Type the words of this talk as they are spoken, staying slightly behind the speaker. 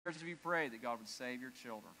have you prayed that God would save your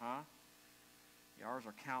children, huh? Yeah, ours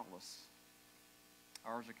are countless.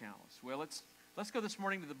 Ours are countless. Well, let's go this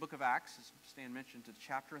morning to the book of Acts, as Stan mentioned, to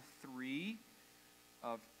chapter 3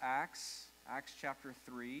 of Acts, Acts chapter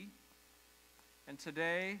 3. And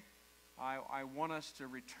today, I want us to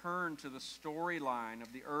return to the storyline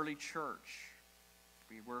of the early church.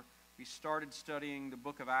 We started studying the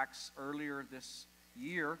book of Acts earlier this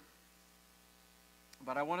year,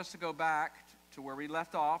 but I want us to go back to where we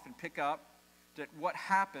left off and pick up at what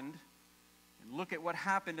happened and look at what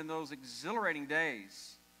happened in those exhilarating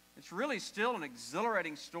days. It's really still an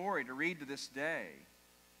exhilarating story to read to this day.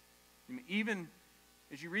 I mean, even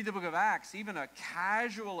as you read the book of Acts, even a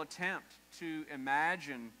casual attempt to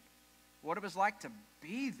imagine what it was like to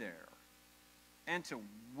be there and to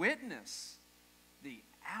witness the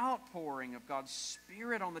outpouring of God's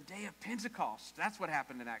Spirit on the day of Pentecost. That's what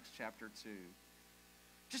happened in Acts chapter 2.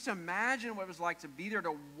 Just imagine what it was like to be there,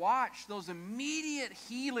 to watch those immediate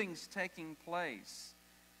healings taking place.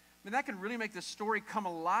 I mean, that can really make the story come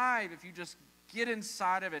alive if you just get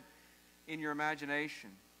inside of it in your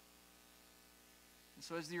imagination. And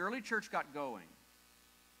so as the early church got going,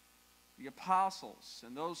 the apostles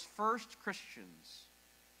and those first Christians,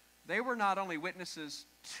 they were not only witnesses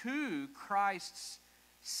to Christ's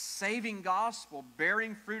saving gospel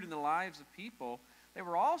bearing fruit in the lives of people, they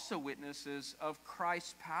were also witnesses of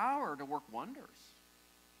Christ's power to work wonders,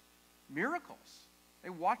 miracles. They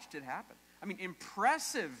watched it happen. I mean,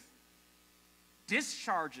 impressive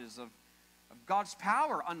discharges of God's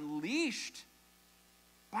power unleashed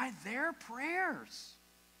by their prayers,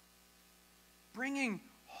 bringing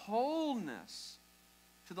wholeness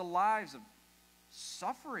to the lives of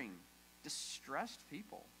suffering, distressed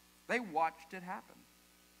people. They watched it happen.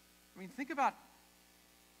 I mean, think about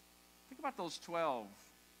those 12,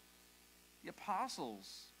 the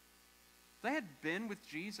apostles. They had been with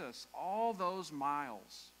Jesus all those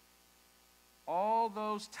miles, all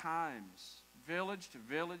those times, village to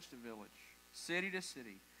village to village, city to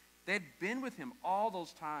city. They had been with him all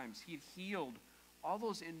those times. He'd healed all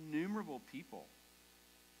those innumerable people.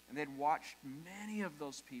 And they'd watched many of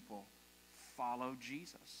those people follow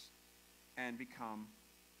Jesus and become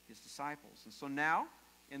his disciples. And so now,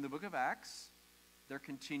 in the book of Acts, they're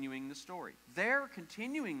continuing the story. They're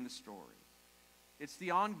continuing the story. It's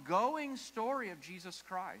the ongoing story of Jesus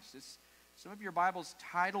Christ. Some of your Bibles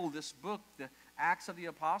title this book, the Acts of the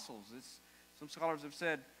Apostles. Some scholars have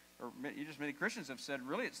said, or just many Christians have said,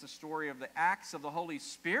 really it's the story of the acts of the Holy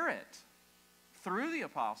Spirit through the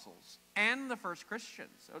apostles and the first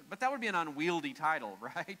Christians. But that would be an unwieldy title,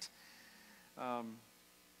 right?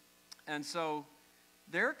 And so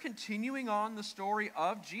they're continuing on the story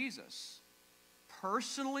of Jesus,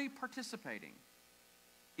 personally participating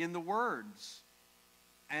in the words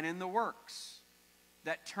and in the works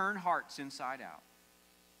that turn hearts inside out,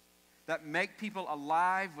 that make people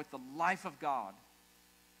alive with the life of God.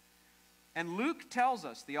 And Luke tells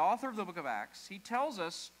us, the author of the book of Acts, he tells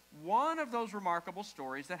us one of those remarkable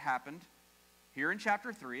stories that happened here in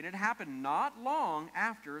chapter 3, and it happened not long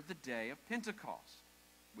after the day of Pentecost,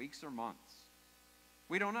 weeks or months.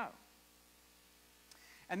 We don't know.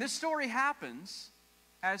 And this story happens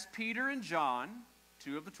as Peter and John,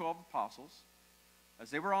 two of the 12 apostles, as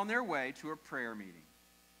they were on their way to a prayer meeting.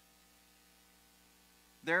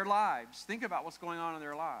 Their lives, think about what's going on in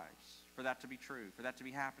their lives for that to be true, for that to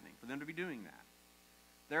be happening, for them to be doing that.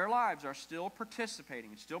 Their lives are still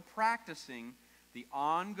participating and still practicing the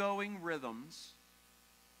ongoing rhythms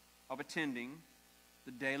of attending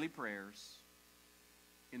the daily prayers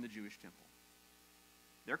in the Jewish temple.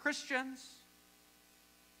 They're Christians,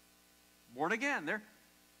 born again. They're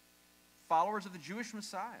followers of the Jewish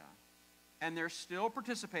Messiah. And they're still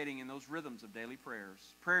participating in those rhythms of daily prayers,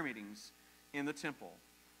 prayer meetings in the temple.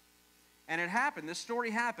 And it happened, this story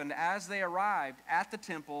happened as they arrived at the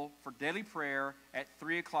temple for daily prayer at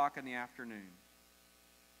 3 o'clock in the afternoon.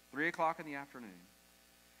 3 o'clock in the afternoon.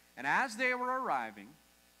 And as they were arriving,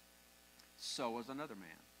 so was another man.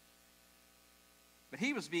 But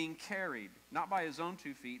he was being carried, not by his own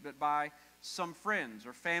 2 feet, but by some friends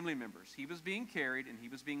or family members. He was being carried and he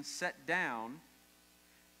was being set down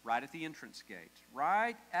right at the entrance gate,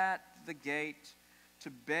 right at the gate to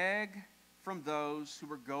beg from those who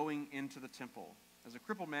were going into the temple. As a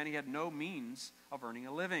crippled man, he had no means of earning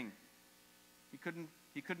a living. He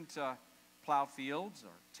couldn't plow fields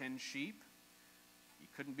or tend sheep. He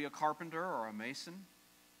couldn't be a carpenter or a mason.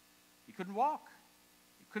 He couldn't walk.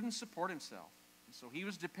 He couldn't support himself. And so he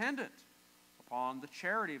was dependent upon the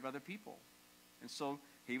charity of other people. And so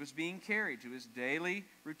he was being carried to his daily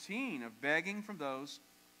routine of begging from those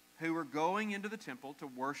who were going into the temple to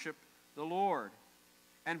worship the Lord.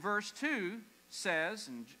 And verse 2 says,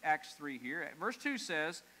 in Acts 3 here, verse 2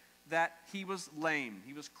 says that he was lame.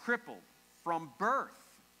 He was crippled from birth.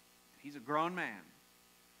 He's a grown man.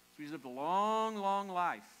 So he's lived a long, long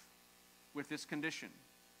life with this condition.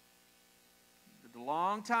 Lived a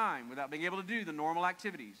long time without being able to do the normal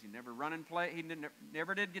activities. He never run and play. He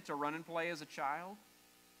never did get to run and play as a child.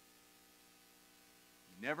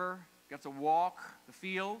 He never got to walk the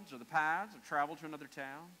fields or the paths or travel to another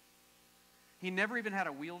town. He never even had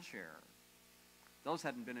a wheelchair. Those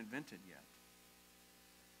hadn't been invented yet.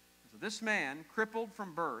 So this man, crippled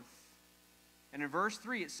from birth, and in verse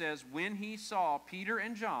 3 it says, when he saw Peter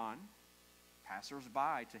and John,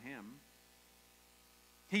 passers-by to him,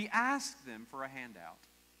 he asked them for a handout.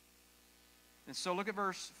 And so look at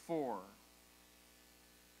verse 4.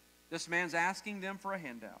 This man's asking them for a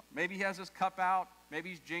handout. Maybe he has his cup out. Maybe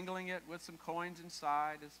he's jingling it with some coins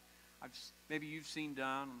inside, as maybe you've seen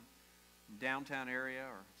done in downtown area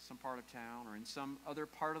or some part of town or in some other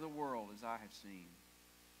part of the world as I have seen.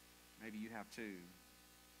 Maybe you have too.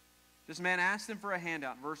 This man asked them for a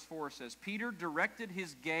handout. Verse 4 says, Peter directed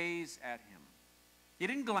his gaze at him. He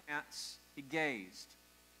didn't glance, he gazed,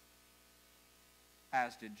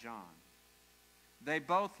 as did John. They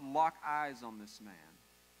both locked eyes on this man.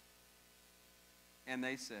 And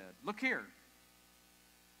they said, look here.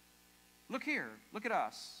 Look here. Look at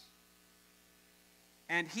us.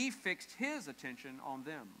 And he fixed his attention on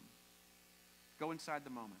them. Go inside the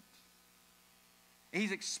moment.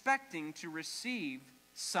 He's expecting to receive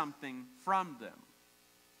something from them.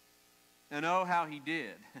 And oh, how he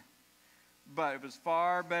did. But it was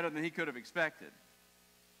far better than he could have expected.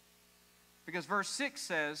 Because verse 6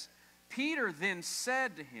 says, Peter then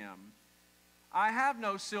said to him, I have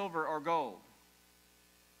no silver or gold,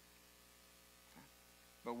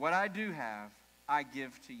 but what I do have, I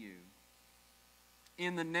give to you.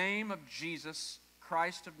 In the name of Jesus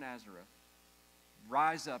Christ of Nazareth,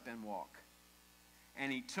 rise up and walk.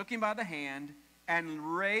 And he took him by the hand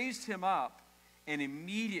and raised him up, and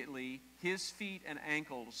immediately his feet and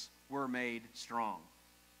ankles were made strong.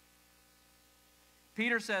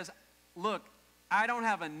 Peter says, look, I don't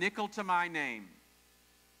have a nickel to my name,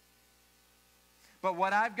 but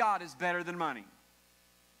what I've got is better than money.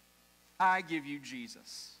 I give you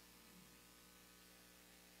Jesus.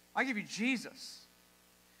 I give you Jesus.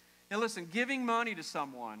 Now listen, giving money to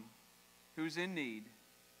someone who's in need,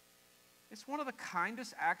 it's one of the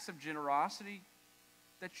kindest acts of generosity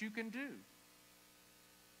that you can do,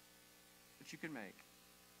 that you can make.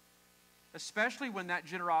 Especially when that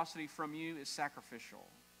generosity from you is sacrificial.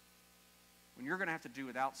 When you're going to have to do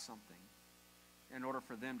without something in order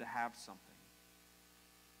for them to have something.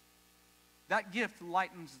 That gift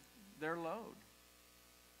lightens their load.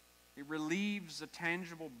 It relieves a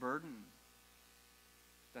tangible burden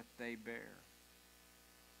that they bear,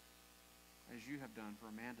 as you have done for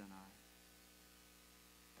Amanda and I.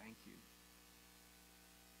 Thank you.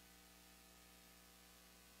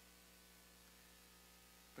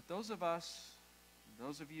 But those of us,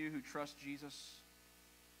 those of you who trust Jesus,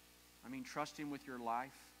 trust Him with your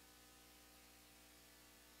life,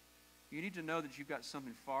 you need to know that you've got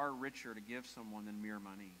something far richer to give someone than mere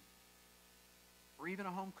money, or even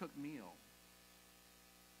a home-cooked meal.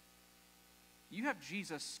 You have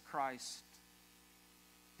Jesus Christ,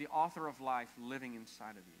 the author of life, living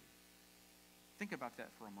inside of you. Think about that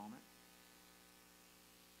for a moment.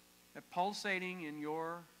 That pulsating in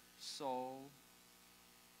your soul,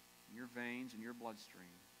 in your veins, in your bloodstream,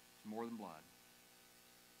 is more than blood.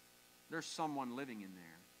 There's someone living in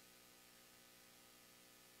there.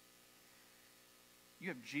 You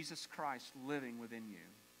have Jesus Christ living within you.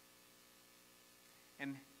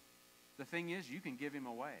 And the thing is, you can give Him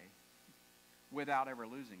away without ever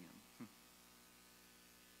losing Him.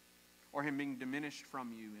 Or Him being diminished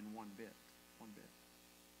from you in one bit.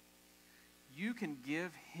 You can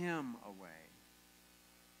give Him away.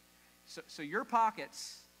 So your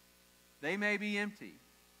pockets, they may be empty.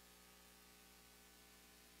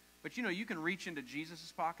 But you can reach into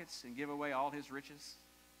Jesus' pockets and give away all His riches.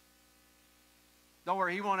 Don't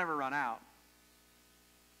worry, He won't ever run out.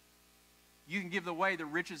 You can give away the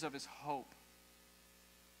riches of His hope.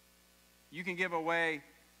 You can give away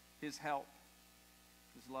His help,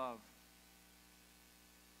 His love,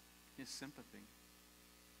 His sympathy.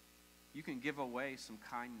 You can give away some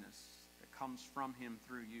kindness that comes from Him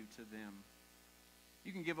through you to them.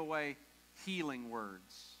 You can give away healing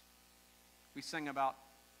words. We sang about,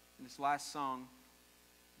 in this last song,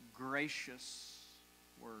 gracious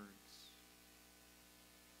words.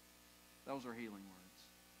 Those are healing words.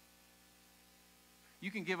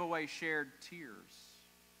 You can give away shared tears,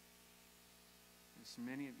 as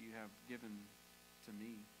many of you have given to to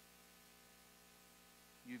me.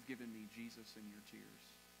 You've given me Jesus in your tears.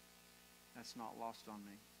 That's not lost on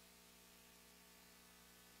me.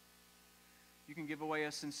 You can give away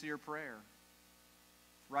a sincere prayer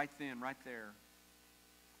right then, right there,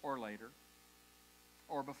 or later,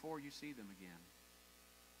 or before you see them again.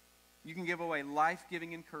 You can give away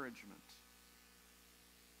life-giving encouragement.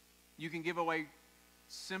 You can give away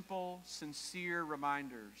simple, sincere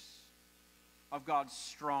reminders of God's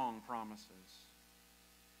strong promises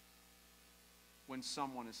when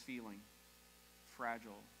someone is feeling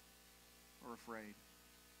fragile or afraid.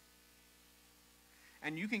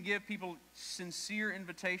 And you can give people sincere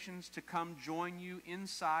invitations to come join you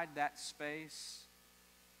inside that space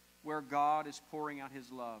where God is pouring out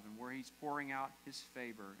His love and where He's pouring out His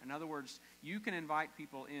favor. In other words, you can invite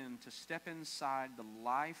people in to step inside the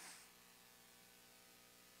life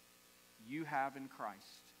you have in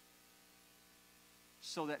Christ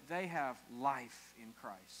so that they have life in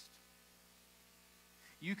Christ.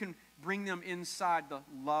 You can bring them inside the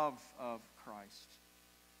love of Christ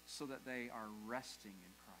so that they are resting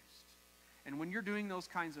in Christ. And when you're doing those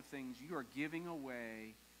kinds of things, you are giving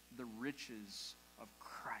away the riches of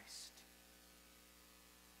Christ.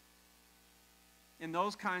 In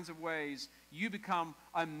those kinds of ways, you become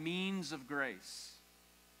a means of grace.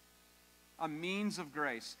 A means of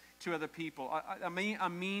grace to other people. A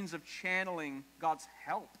means of channeling God's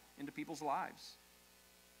help into people's lives.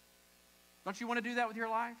 Don't you want to do that with your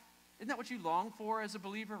life? Isn't that what you long for as a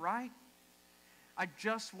believer, right? I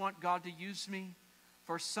just want God to use me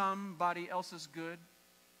for somebody else's good,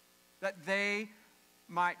 that they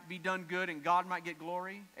might be done good and God might get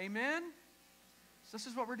glory. Amen? So this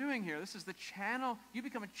is what we're doing here. This is the channel. You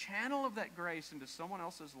become a channel of that grace into someone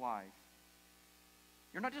else's life.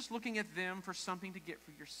 You're not just looking at them for something to get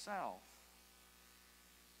for yourself,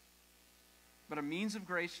 but a means of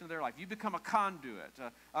grace into their life. You become a conduit,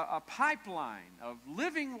 a pipeline of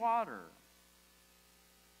living water.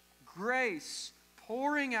 Grace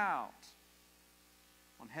pouring out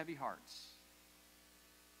on heavy hearts.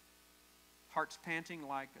 Hearts panting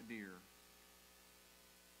like a deer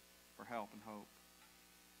for help and hope.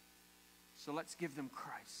 So let's give them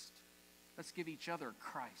Christ. Let's give each other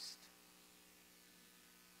Christ.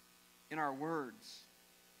 In our words,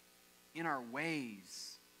 in our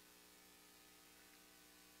ways.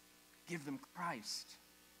 Give them Christ.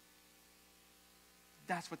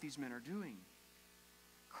 That's what these men are doing.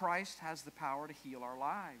 Christ has the power to heal our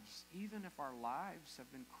lives, even if our lives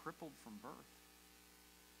have been crippled from birth.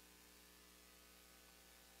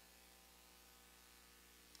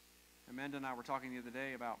 Amanda and I were talking the other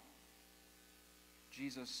day about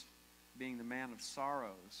Jesus being the man of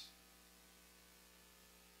sorrows.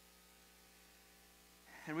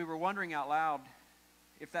 And we were wondering out loud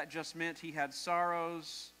if that just meant he had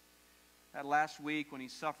sorrows that last week when he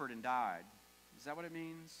suffered and died. Is that what it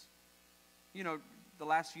means? You know, the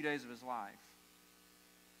last few days of his life.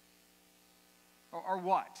 Or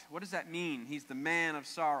what? What does that mean? He's the man of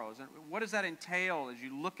sorrows. And what does that entail as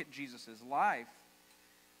you look at Jesus' life?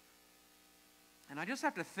 And I just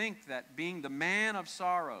have to think that being the man of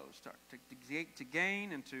sorrows, to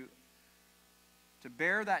gain and to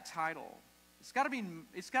bear that title, it's got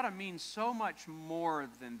to mean so much more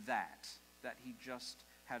than that he just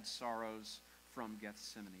had sorrows from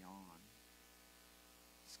Gethsemane on.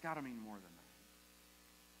 It's got to mean more than that.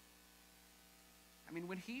 I mean,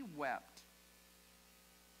 when he wept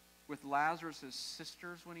with Lazarus'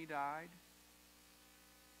 sisters when he died,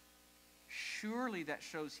 surely that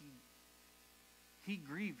shows he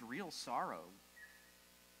grieved real sorrow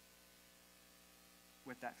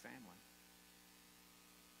with that family.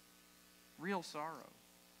 Real sorrow.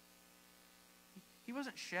 He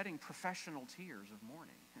wasn't shedding professional tears of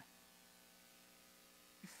mourning.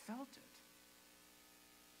 He felt it.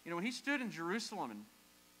 You know, when he stood in Jerusalem and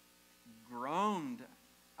groaned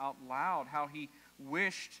out loud how he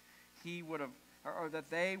wished he would have, or that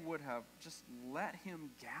they would have just let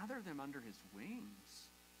him gather them under his wings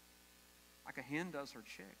like a hen does her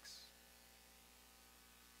chicks.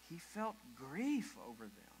 He felt grief over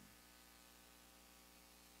them.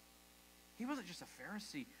 He wasn't just a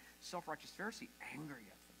Pharisee, self-righteous Pharisee, angry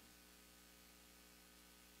at them.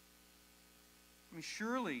 I mean,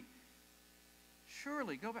 surely,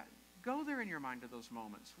 go there in your mind to those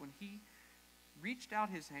moments when he reached out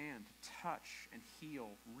his hand to touch and heal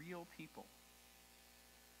real people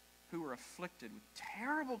who were afflicted with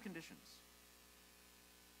terrible conditions.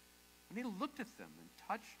 When he looked at them and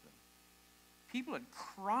touched them, people had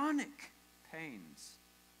chronic pains,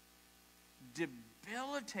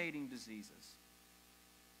 debilitating diseases,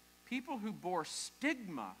 people who bore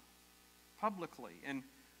stigma publicly and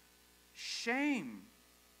shame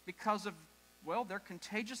because of, well, their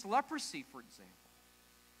contagious leprosy, for example.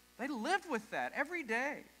 They lived with that every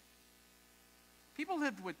day. People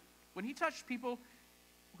lived with, when he touched people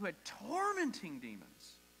who had tormenting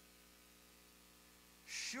demons,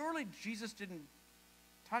 surely Jesus didn't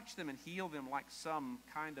touch them and heal them like some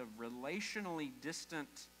kind of relationally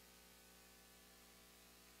distant,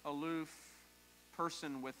 aloof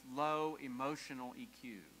person with low emotional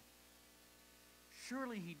EQ.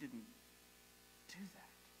 Surely he didn't do that.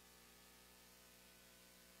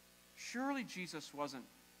 Surely Jesus wasn't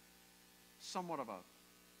somewhat of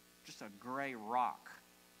just a gray rock,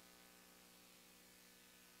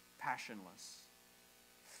 passionless,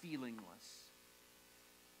 feelingless.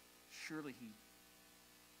 Surely he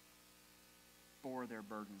bore their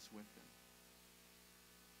burdens with them,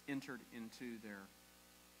 entered into their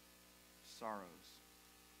sorrows.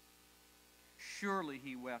 Surely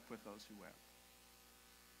he wept with those who wept.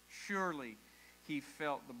 Surely he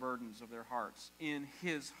felt the burdens of their hearts in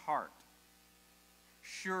his heart.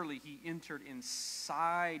 Surely he entered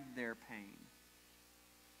inside their pain,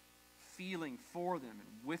 feeling for them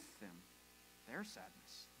and with them their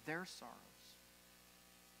sadness, their sorrows.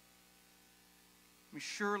 I mean,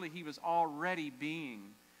 surely he was already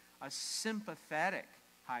being a sympathetic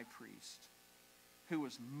high priest who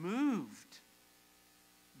was moved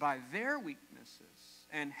by their weaknesses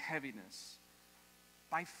and heaviness,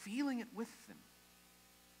 by feeling it with them.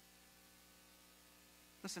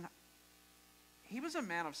 Listen, he was a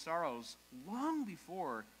man of sorrows long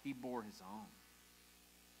before he bore his own.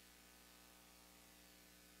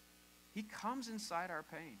 He comes inside our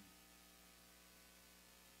pain.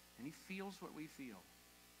 And he feels what we feel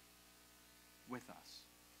with us.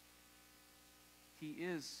 He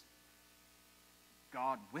is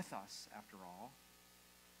God with us, after all.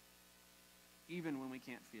 Even when we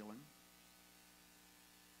can't feel him,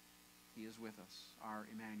 he is with us, our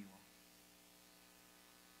Emmanuel.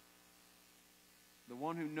 The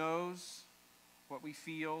one who knows what we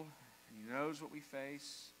feel, and he knows what we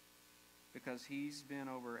face, because he's been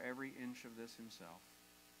over every inch of this himself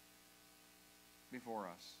before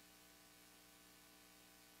us.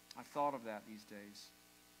 I've thought of that these days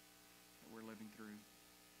that we're living through,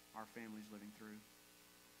 our family's living through.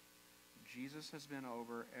 Jesus has been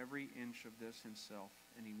over every inch of this himself,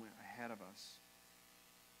 and he went ahead of us.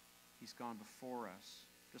 He's gone before us.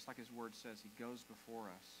 Just like his word says, he goes before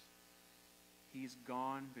us. He's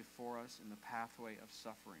gone before us in the pathway of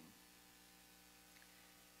suffering.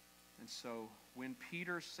 And so when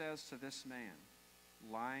Peter says to this man,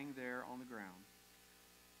 lying there on the ground,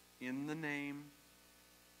 in the name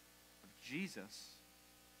of Jesus,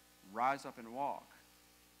 rise up and walk,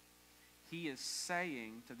 he is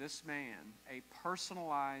saying to this man a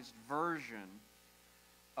personalized version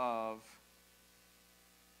of,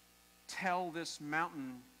 tell this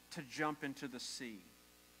mountain to jump into the sea.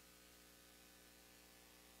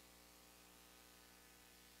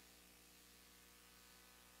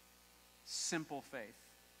 Simple faith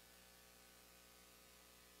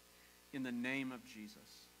in the name of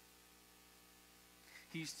Jesus.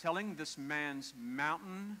 He's telling this man's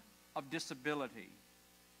mountain of disability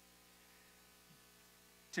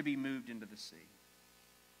to be moved into the sea.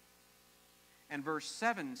 And verse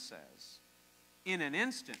 7 says, in an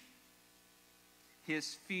instant,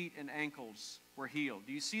 his feet and ankles were healed.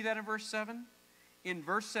 Do you see that in verse 7? In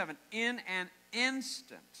verse 7, in an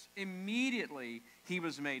instant, immediately, he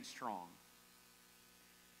was made strong.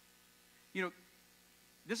 You know,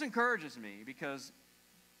 this encourages me because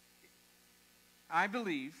I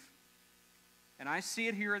believe, and I see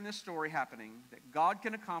it here in this story happening, that God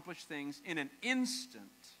can accomplish things in an instant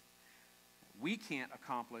that we can't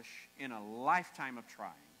accomplish in a lifetime of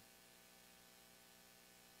trying.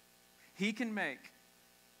 He can make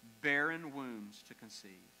barren wombs to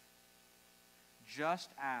conceive. Just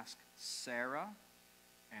ask Sarah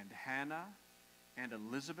and Hannah and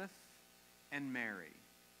Elizabeth and Mary.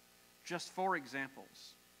 Just 4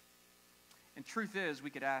 examples. And truth is, we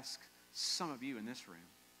could ask some of you in this room.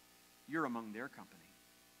 You're among their company.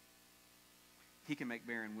 He can make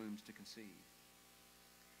barren wombs to conceive.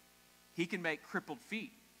 He can make crippled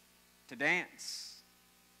feet to dance.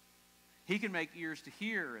 He can make ears to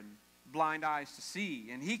hear and blind eyes to see.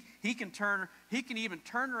 And he can even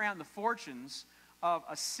turn around the fortunes of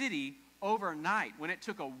a city overnight. When it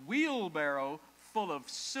took a wheelbarrow full of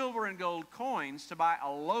silver and gold coins to buy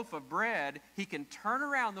a loaf of bread, he can turn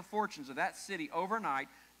around the fortunes of that city overnight,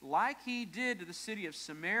 like he did to the city of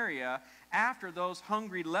Samaria after those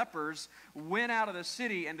hungry lepers went out of the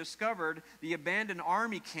city and discovered the abandoned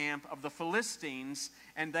army camp of the Philistines,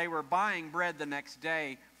 and they were buying bread the next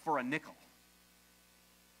day for a nickel.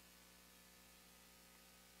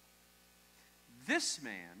 this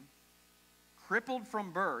man, crippled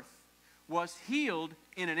from birth, was healed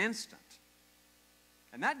in an instant.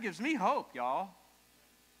 And that gives me hope, y'all.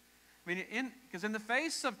 I mean, because in the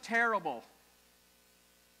face of terrible,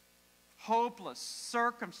 hopeless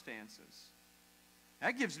circumstances,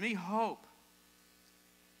 that gives me hope.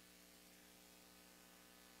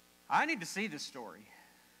 I need to see this story.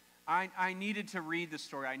 I needed to read this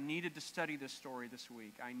story. I needed to study this story this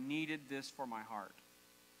week. I needed this for my heart.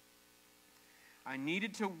 I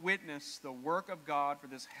needed to witness the work of God for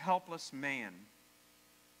this helpless man.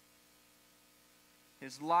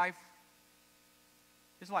 His life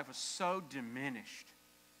was so diminished.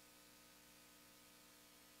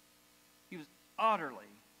 He was utterly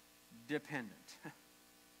dependent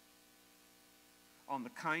on the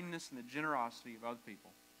kindness and the generosity of other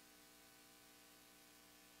people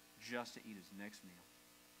just to eat his next meal,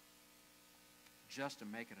 just to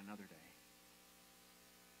make it another day.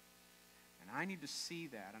 And I need to see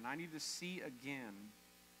that, and I need to see again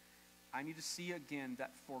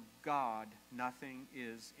that for God, nothing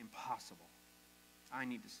is impossible. I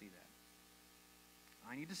need to see that.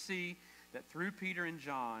 I need to see that through Peter and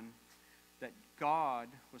John, that God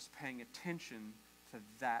was paying attention to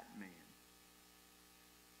that man.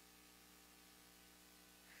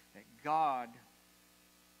 That God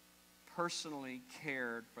personally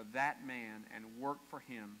cared for that man and worked for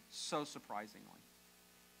him so surprisingly.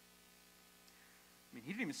 I mean,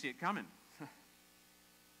 he didn't even see it coming.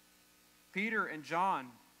 Peter and John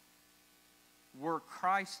were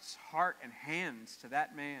Christ's heart and hands to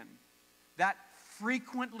that man, that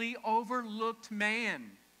frequently overlooked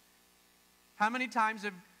man. How many times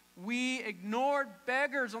have we ignored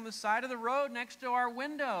beggars on the side of the road next to our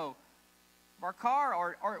window of our car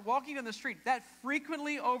or walking in the street? That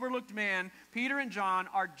frequently overlooked man, Peter and John,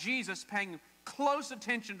 are Jesus paying close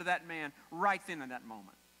attention to that man right then in that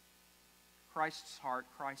moment. Christ's heart,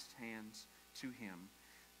 Christ's hands to him.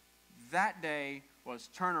 That day was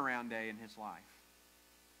turnaround day in his life.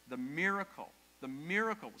 The miracle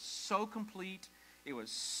was so complete. It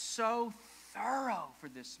was so thorough for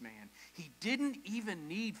this man. He didn't even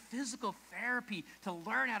need physical therapy to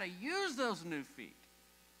learn how to use those new feet.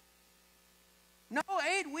 No,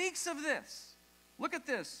 8 weeks of this. Look at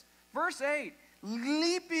this. Verse 8,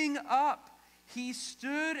 leaping up, he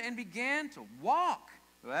stood and began to walk.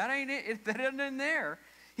 That ain't it. That isn't in there.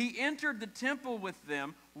 He entered the temple with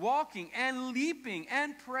them, walking and leaping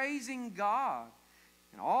and praising God.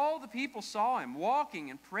 And all the people saw him walking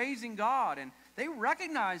and praising God, and they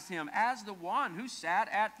recognized him as the one who sat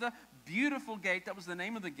at the beautiful gate, that was the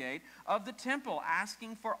name of the gate, of the temple,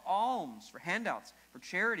 asking for alms, for handouts, for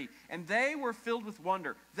charity. And they were filled with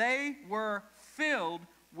wonder. They were filled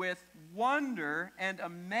with wonder and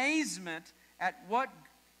amazement at what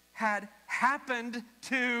had happened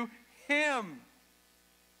to him.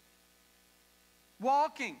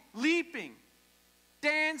 Walking, leaping,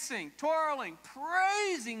 dancing, twirling,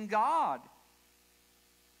 praising God.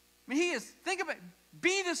 I mean, he is, think about it,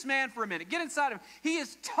 be this man for a minute. Get inside of him. He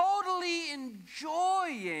is totally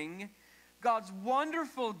enjoying God's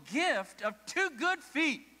wonderful gift of 2 good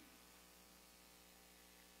feet.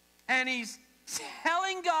 And he's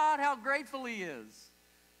telling God how grateful he is.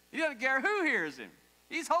 He doesn't care who hears him.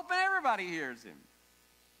 He's hoping everybody hears him.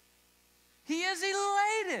 He is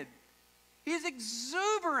elated. He is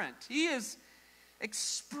exuberant. He is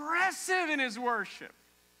expressive in his worship.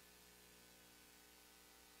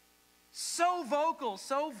 So vocal,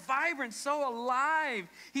 so vibrant, so alive.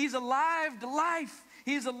 He's alive to life.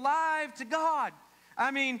 He's alive to God.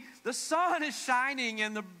 I mean, the sun is shining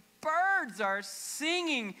and the birds are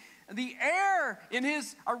singing. The air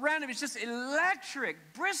around him is just electric,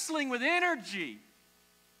 bristling with energy.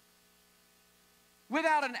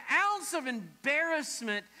 Without an ounce of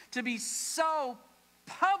embarrassment to be so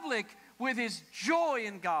public with his joy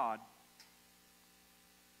in God.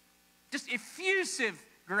 Just effusive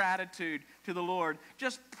gratitude to the Lord,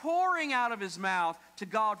 just pouring out of his mouth to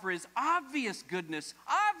God for his obvious goodness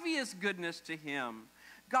to him,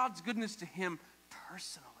 God's goodness to him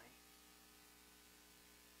personally.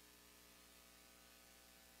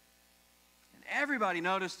 And everybody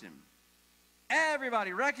noticed him.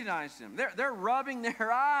 Everybody recognized him. They're rubbing their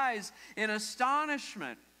eyes in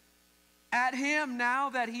astonishment at him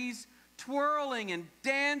now that he's twirling and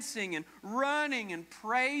dancing and running and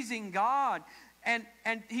praising God. And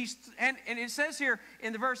it says here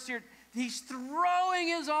in the verse here, he's throwing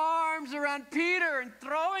his arms around Peter and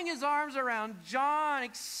throwing his arms around John,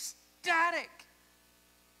 ecstatic.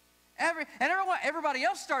 Everybody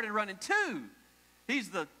else started running too. He's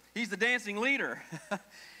the dancing leader.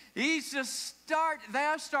 they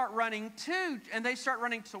start running too, and they start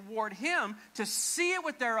running toward him to see it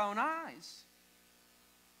with their own eyes.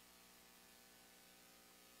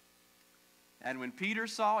 And when Peter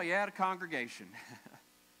saw he had a congregation,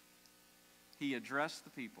 he addressed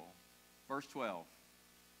the people. Verse 12.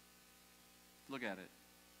 Look at it.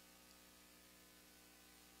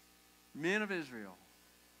 Men of Israel,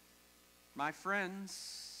 my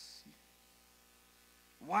friends,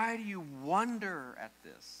 why do you wonder at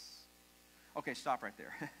this? Okay, stop right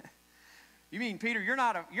there. You mean, Peter, you're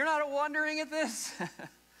not wondering at this? I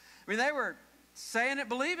mean, they were saying it,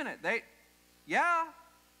 believing it.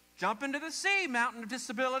 Jump into the sea, mountain of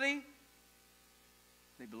disability.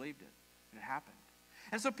 They believed it, and it happened.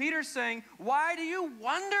 And so Peter's saying, why do you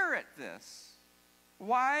wonder at this?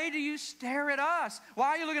 Why do you stare at us? Why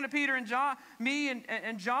are you looking at Peter and John, me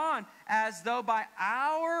and John, as though by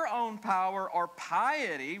our own power or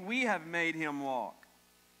piety we have made him walk?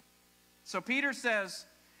 So Peter says,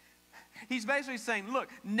 he's basically saying, look,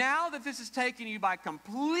 now that this has taken you by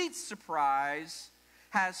complete surprise,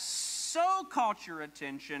 has so caught your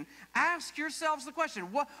attention, ask yourselves the question,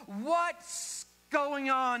 what's going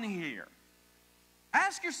on here?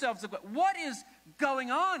 Ask yourselves the question, what is going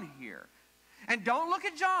on here? And don't look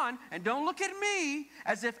at John and don't look at me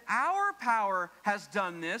as if our power has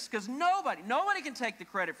done this, because nobody can take the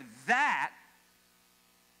credit for that.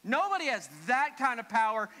 Nobody has that kind of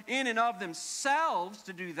power in and of themselves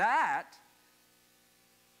to do that.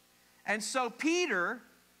 And so Peter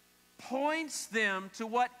points them to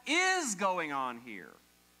what is going on here,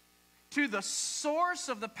 to the source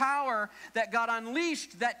of the power that got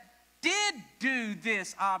unleashed that did do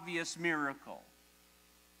this obvious miracle.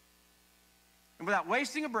 And without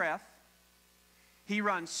wasting a breath, he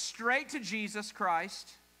runs straight to Jesus Christ,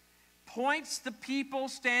 points the people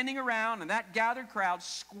standing around and that gathered crowd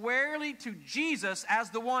squarely to Jesus as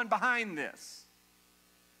the one behind this.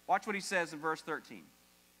 Watch what he says in verse 13.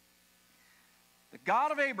 The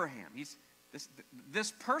God of Abraham,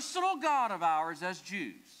 this personal God of ours as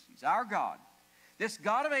Jews, he's our God. This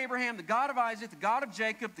God of Abraham, the God of Isaac, the God of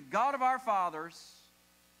Jacob, the God of our fathers,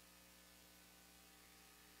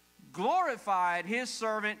 glorified his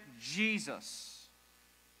servant Jesus,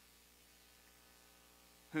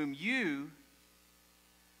 whom you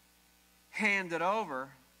handed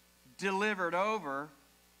over, delivered over,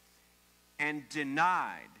 and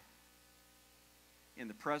denied in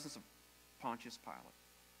the presence of Pontius Pilate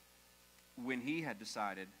when he had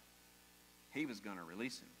decided he was going to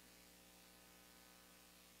release him.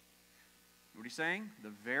 What he's saying? The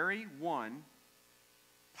very one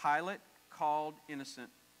Pilate called innocent,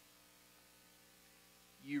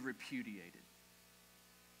 you repudiated.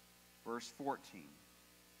 Verse 14.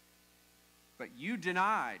 But you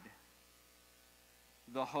denied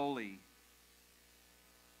the holy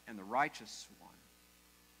and the righteous one.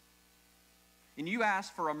 And you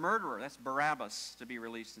asked for a murderer, that's Barabbas, to be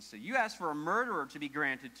released instead. You asked for a murderer to be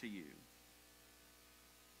granted to you.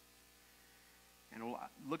 And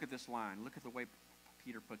look at this line. Look at the way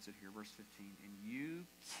Peter puts it here, verse 15. And you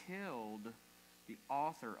killed the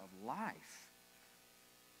author of life,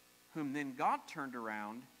 whom then God turned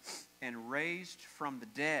around and raised from the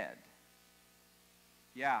dead.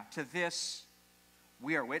 Yeah, to this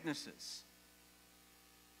we are witnesses.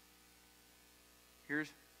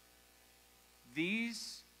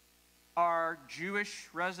 These are Jewish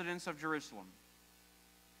residents of Jerusalem.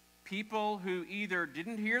 People who either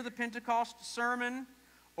didn't hear the Pentecost sermon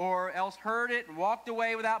or else heard it and walked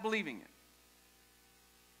away without believing it.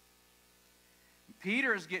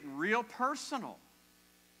 Peter is getting real personal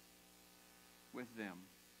with them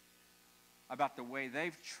about the way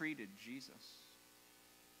they've treated Jesus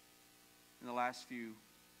in the last few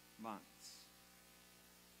months.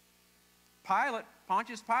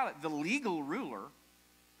 Pontius Pilate, the legal ruler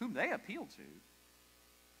whom they appealed to,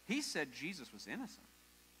 he said Jesus was innocent.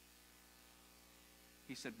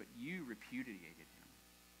 He said, but you repudiated him.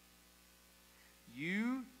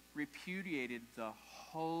 You repudiated the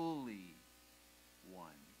Holy One,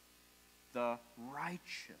 the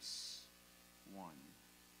righteous one,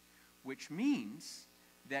 which means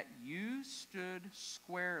that you stood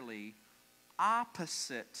squarely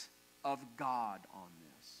opposite of God on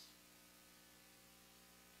this.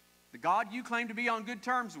 The God you claim to be on good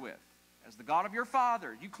terms with, as the God of your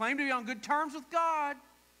father, you claim to be on good terms with God,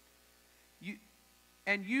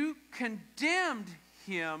 and you condemned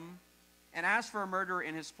him and asked for a murderer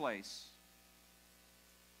in his place.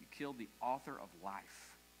 You killed the author of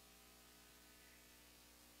life.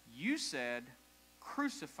 You said,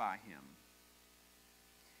 crucify him.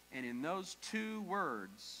 And in those two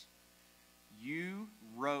words, you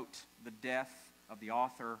wrote the death of the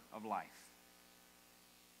author of life.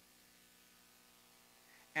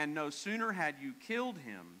 And no sooner had you killed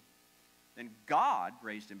him than God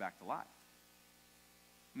raised him back to life,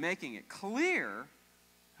 making it clear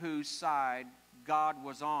whose side God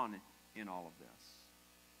was on in all of this.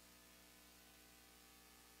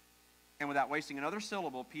 And without wasting another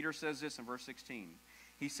syllable, Peter says this in verse 16.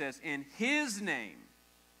 He says, in his name,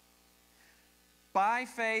 by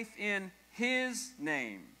faith in his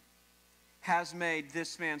name, has made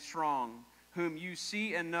this man strong, whom you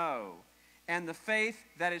see and know. And the faith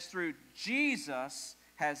that is through Jesus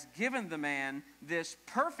has given the man this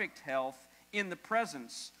perfect health in the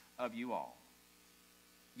presence of you all.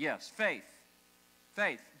 Yes, faith.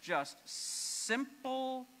 Faith. Just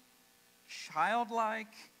simple,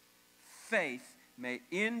 childlike faith made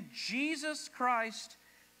in Jesus Christ,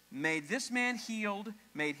 made this man healed,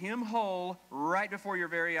 made him whole right before your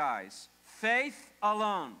very eyes. Faith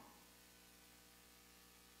alone.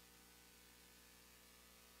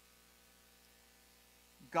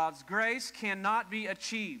 God's grace cannot be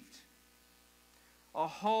achieved. A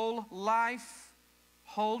whole life,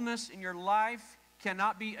 wholeness in your life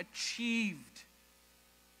cannot be achieved.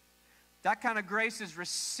 That kind of grace is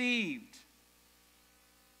received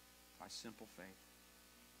by simple faith.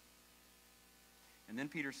 And then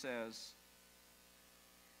Peter says,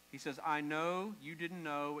 he says, I know you didn't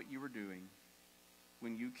know what you were doing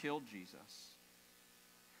when you killed Jesus.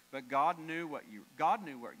 But God knew what you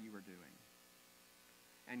were doing.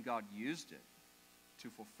 And God used it to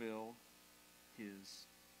fulfill his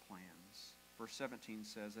plans. Verse 17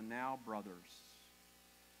 says, and now, brothers,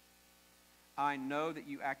 I know that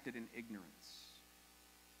you acted in ignorance,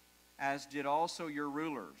 as did also your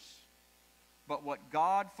rulers. But what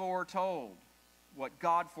God foretold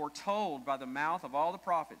by the mouth of all the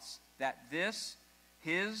prophets, that this,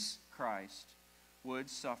 his Christ, would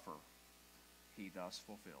suffer, he thus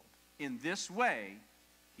fulfilled. In this way,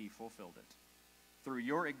 he fulfilled it, through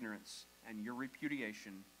your ignorance and your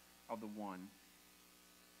repudiation of the one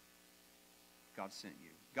God sent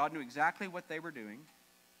you. God knew exactly what they were doing,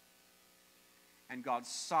 and God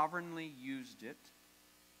sovereignly used it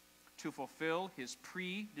to fulfill his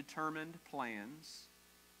predetermined plans.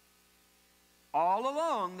 All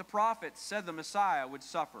along, the prophets said the Messiah would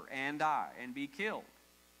suffer and die and be killed.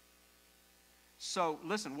 So,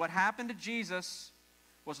 listen, what happened to Jesus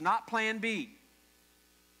was not plan B.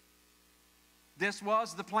 This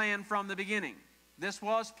was the plan from the beginning. This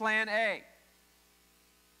was plan A.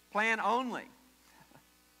 Plan only.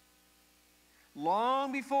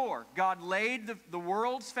 Long before God laid the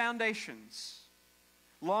world's foundations,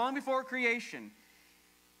 long before creation,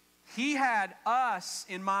 he had us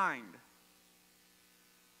in mind,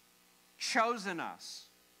 chosen us,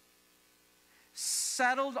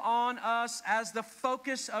 settled on us as the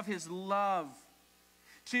focus of his love,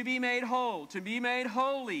 to be made whole, to be made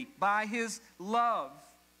holy by his love.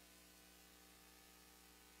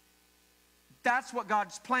 That's what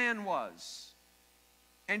God's plan was.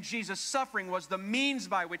 And Jesus' suffering was the means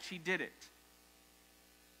by which he did it.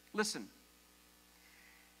 Listen,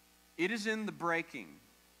 it is in the breaking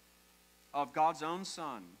of God's own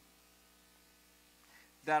Son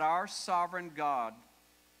that our sovereign God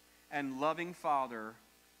and loving Father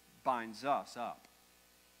binds us up.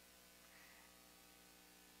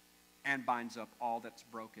 And binds up all that's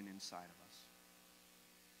broken inside of us.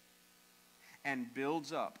 And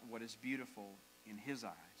builds up what is beautiful in his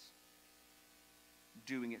eyes,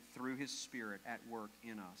 doing it through his Spirit at work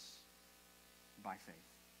in us by faith.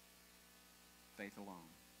 Faith alone.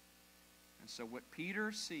 And so what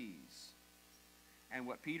Peter sees, and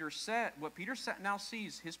what Peter now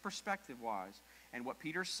sees, his perspective-wise, and what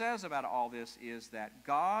Peter says about all this is that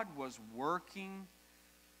God was working,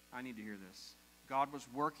 I need to hear this, God was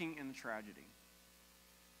working in the tragedy,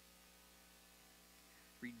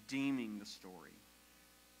 redeeming the story.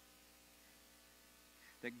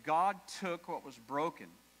 That God took what was broken,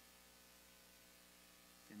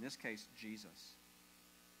 in this case, Jesus,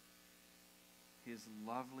 his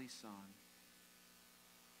lovely Son,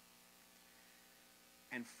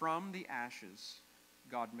 and from the ashes,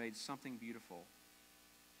 God made something beautiful.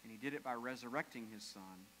 And he did it by resurrecting his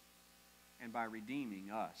Son and by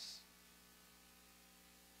redeeming us,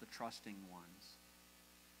 the trusting ones.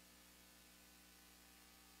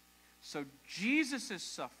 So Jesus'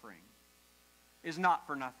 suffering is not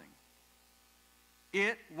for nothing.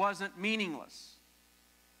 It wasn't meaningless.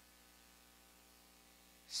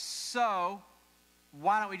 So,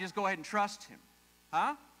 why don't we just go ahead and trust him?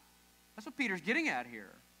 Huh? That's what Peter's getting at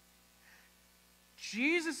here.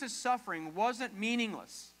 Jesus' suffering wasn't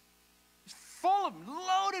meaningless. It's full of,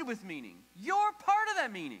 loaded with meaning. You're part of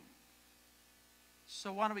that meaning.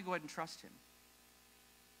 So why don't we go ahead and trust him?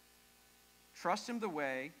 Trust him the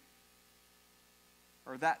way,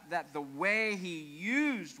 or that the way he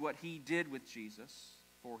used what he did with Jesus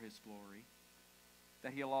for his glory,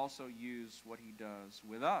 that he'll also use what he does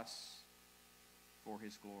with us for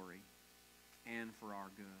his glory and for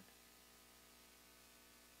our good.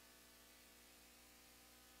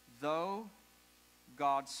 Though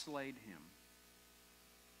God slayed him,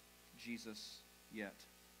 Jesus yet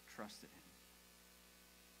trusted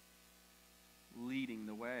him, leading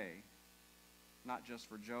the way, not just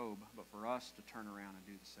for Job, but for us to turn around and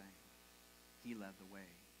do the same. He led the way.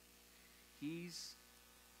 He's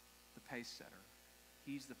the pace setter.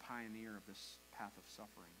 He's the pioneer of this path of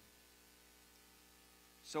suffering.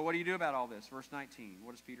 So what do you do about all this? Verse 19,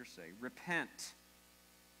 what does Peter say? Repent,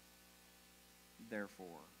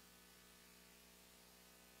 therefore,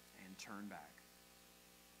 and turn back,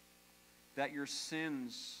 that your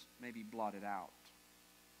sins may be blotted out,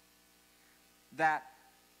 that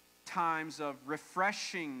times of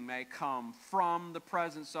refreshing may come from the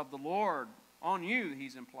presence of the Lord on you,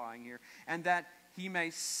 he's implying here, and that he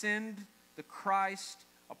may send the Christ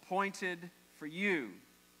appointed for you,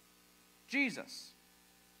 Jesus,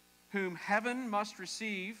 whom heaven must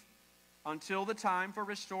receive until the time for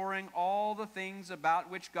restoring all the things about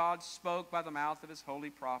which God spoke by the mouth of his holy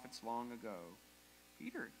prophets long ago.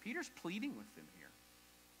 Peter's pleading with them here.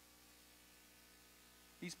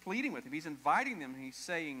 He's pleading with them. He's inviting them. He's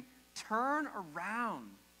saying, turn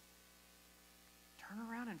around. Turn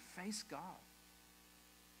around and face God.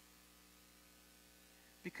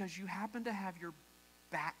 Because you happen to have your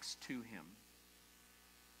backs to him.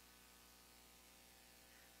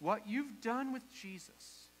 What you've done with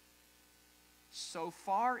Jesus so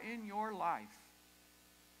far in your life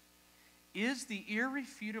is the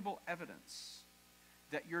irrefutable evidence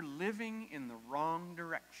that you're living in the wrong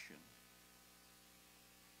direction.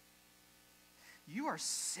 You are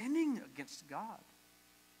sinning against God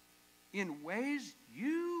in ways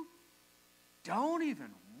you don't even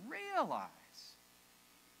realize.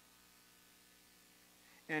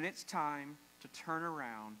 And it's time to turn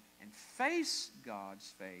around and face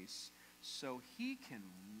God's face so he can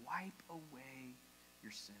wipe away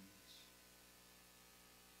your sins.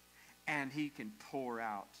 And he can pour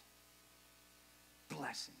out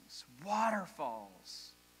blessings,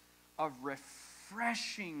 waterfalls of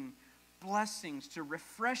refreshing blessings to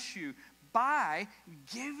refresh you by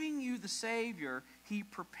giving you the Savior he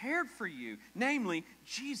prepared for you, namely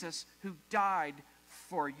Jesus, who died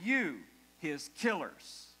for you, his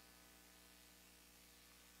killers.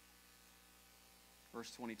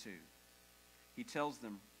 Verse 22, he tells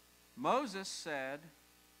them, Moses said,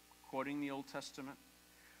 quoting the Old Testament,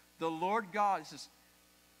 the Lord God, this is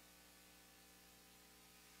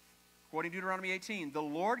quoting Deuteronomy 18, the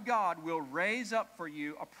Lord God will raise up for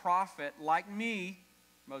you a prophet like me,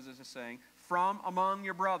 Moses is saying, from among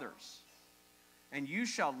your brothers. And you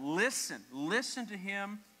shall listen to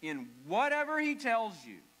him in whatever he tells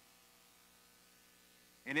you.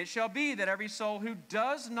 And it shall be that every soul who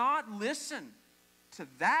does not listen to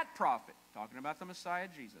that prophet, talking about the Messiah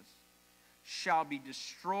Jesus, shall be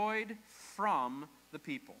destroyed from the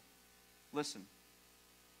people. Listen.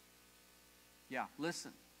 Yeah,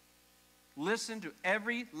 listen. Listen to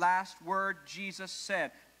every last word Jesus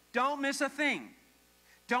said. Don't miss a thing.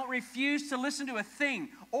 Don't refuse to listen to a thing,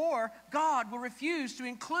 or God will refuse to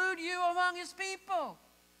include you among his people.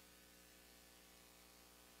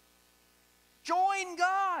 Join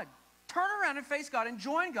God. Turn around and face God and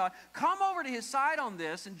join God. Come over to his side on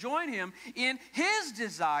this and join him in his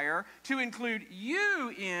desire to include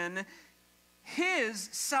you in his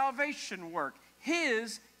salvation work,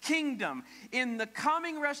 his kingdom, in the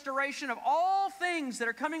coming restoration of all things that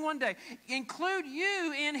are coming one day. Include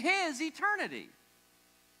you in his eternity.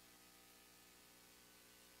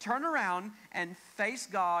 Turn around and face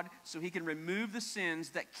God so he can remove the sins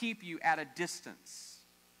that keep you at a distance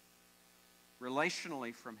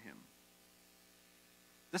relationally from him.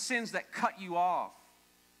 The sins that cut you off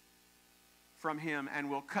from him and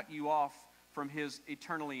will cut you off from his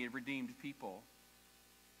eternally redeemed people.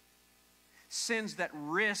 Sins that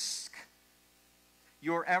risk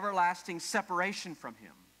your everlasting separation from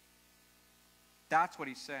him. That's what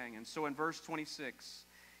he's saying. And so in verse 26,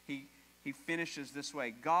 he finishes this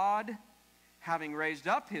way. God, having raised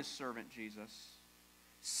up his servant Jesus,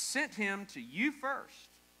 sent him to you first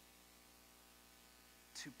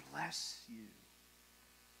to bless you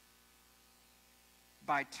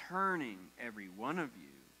by turning every one of you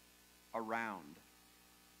around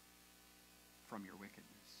from your wickedness.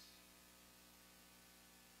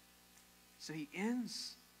 So he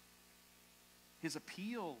ends his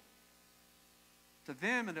appeal to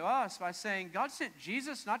them and to us by saying God sent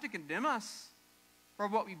Jesus not to condemn us for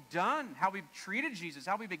what we've done, how we've treated Jesus,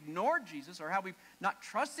 how we've ignored Jesus, or how we've not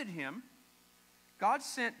trusted him. God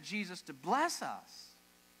sent Jesus to bless us,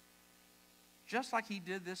 just like he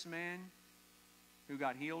did this man who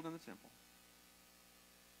got healed in the temple.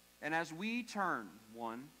 And as we turn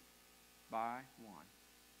one by one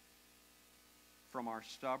from our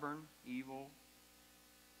stubborn, evil,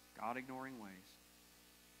 God-ignoring ways,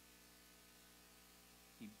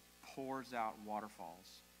 he pours out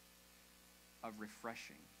waterfalls of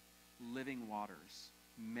refreshing, living waters,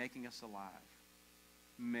 making us alive,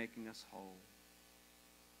 making us whole.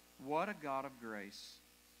 What a God of grace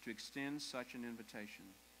to extend such an invitation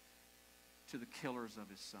to the killers of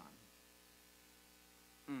his Son.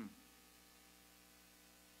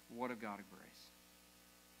 What a God of grace.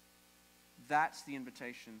 That's the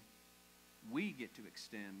invitation we get to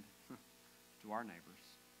extend to our neighbors,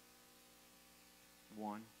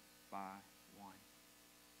 one by one.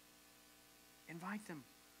 Invite them.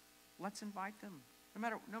 Let's invite them. No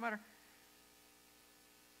matter,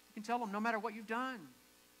 you can tell them no matter what you've done.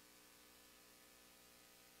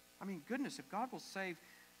 I mean, goodness, if God will save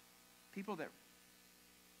people that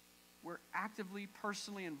were actively,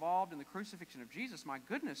 personally involved in the crucifixion of Jesus, my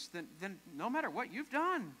goodness, then no matter what you've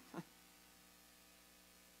done,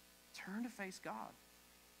 turn to face God.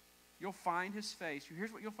 You'll find his face.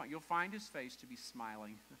 Here's what you'll find. You'll find his face to be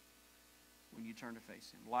smiling when you turn to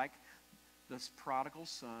face him. Like this prodigal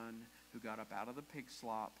son who got up out of the pig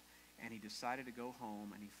slop and he decided to go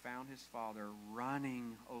home, and he found his father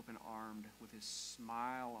running open-armed with his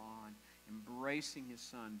smile on, embracing his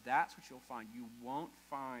son. That's what you'll find. You won't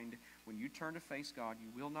find, when you turn to face God, you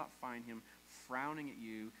will not find him frowning at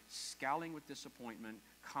you, scowling with disappointment,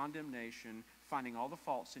 condemnation, finding all the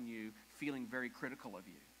faults in you, feeling very critical of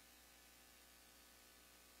you.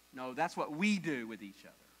 No, that's what we do with each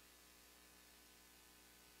other.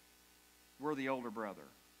 We're the older brother,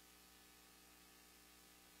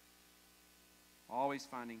 always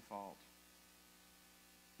finding fault.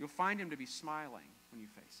 You'll find him to be smiling when you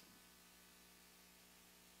face him.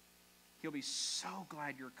 He'll be so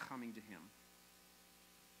glad you're coming to him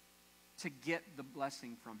to get the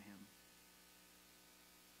blessing from him.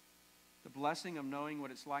 The blessing of knowing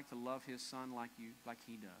what it's like to love his son like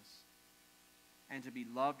he does. And to be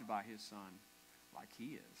loved by his son like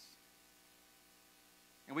he is.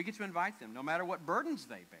 And we get to invite them, no matter what burdens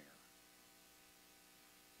they bear.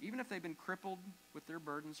 Even if they've been crippled with their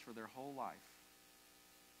burdens for their whole life.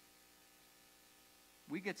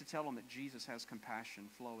 We get to tell them that Jesus has compassion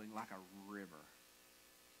flowing like a river.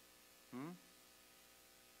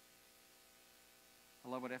 I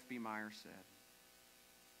love what F.B. Meyer said.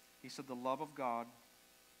 He said, the love of God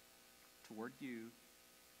toward you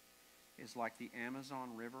is like the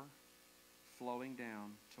Amazon River flowing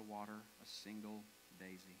down to water a single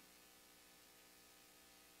daisy.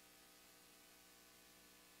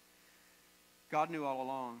 God knew all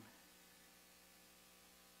along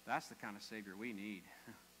that's the kind of Savior we need.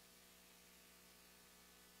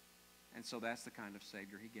 And so that's the kind of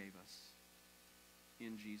Savior he gave us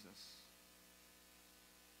in Jesus.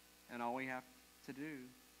 And all we have to do,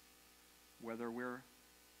 whether we're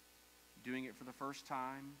doing it for the first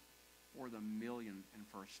time or the millionth and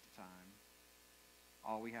first time,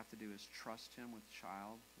 all we have to do is trust him with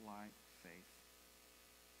childlike faith.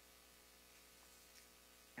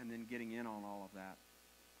 And then getting in on all of that,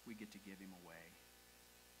 we get to give him away.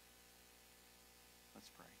 Let's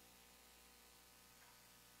pray.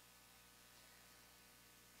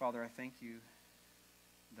 Father, I thank you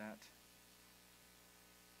that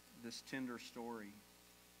this tender story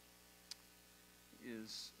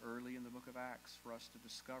is early in the book of Acts for us to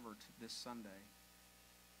discover this Sunday.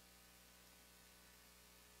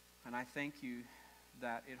 And I thank you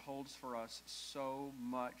that it holds for us so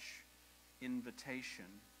much invitation,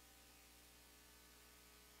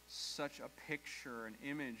 such a picture, an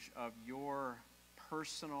image of your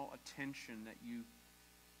personal attention that you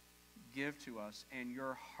give to us and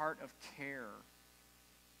your heart of care,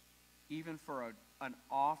 even for an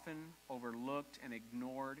often overlooked and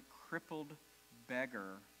ignored, crippled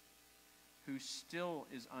beggar who still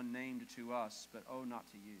is unnamed to us, but oh, not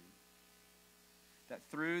to you. That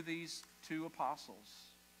through these two apostles,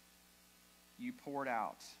 you poured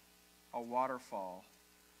out a waterfall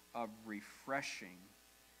of refreshing,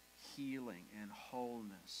 healing, and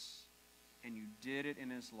wholeness. And you did it in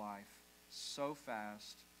his life so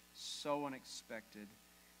fast, so unexpected,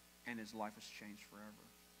 and his life was changed forever.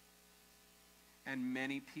 And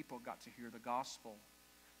many people got to hear the gospel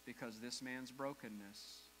because this man's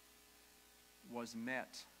brokenness was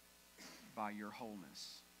met by your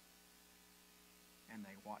wholeness. and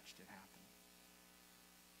they watched it happen.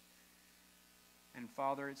 And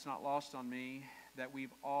Father, it's not lost on me that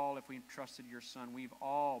we've all, if we've trusted your Son, we've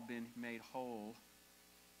all been made whole,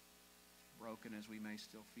 broken as we may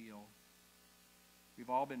still feel. We've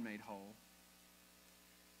all been made whole.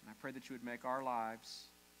 And I pray that you would make our lives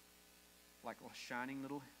like shining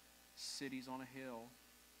little cities on a hill,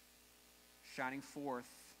 shining forth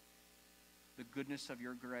the goodness of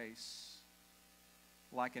your grace,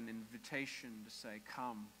 like an invitation to say,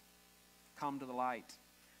 come. Come to the light.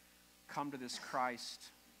 Come to this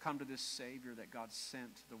Christ. Come to this Savior that God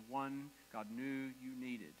sent, the one God knew you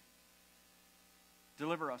needed.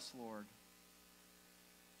 Deliver us, Lord.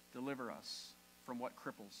 Deliver us from what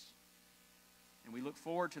cripples. And we look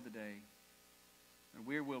forward to the day when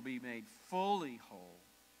we will be made fully whole,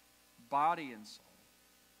 body and soul,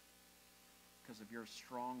 because of your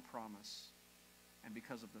strong promise and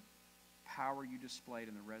because of the power you displayed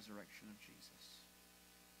in the resurrection of Jesus.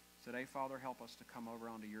 Today, Father, help us to come over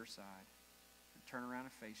onto your side and turn around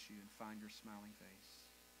and face you and find your smiling face.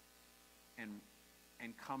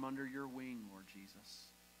 And come under your wing, Lord Jesus,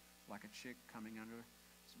 like a chick coming under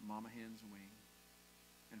mama hen's wing,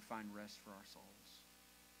 and find rest for our souls.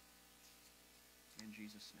 In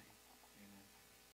Jesus' name, amen.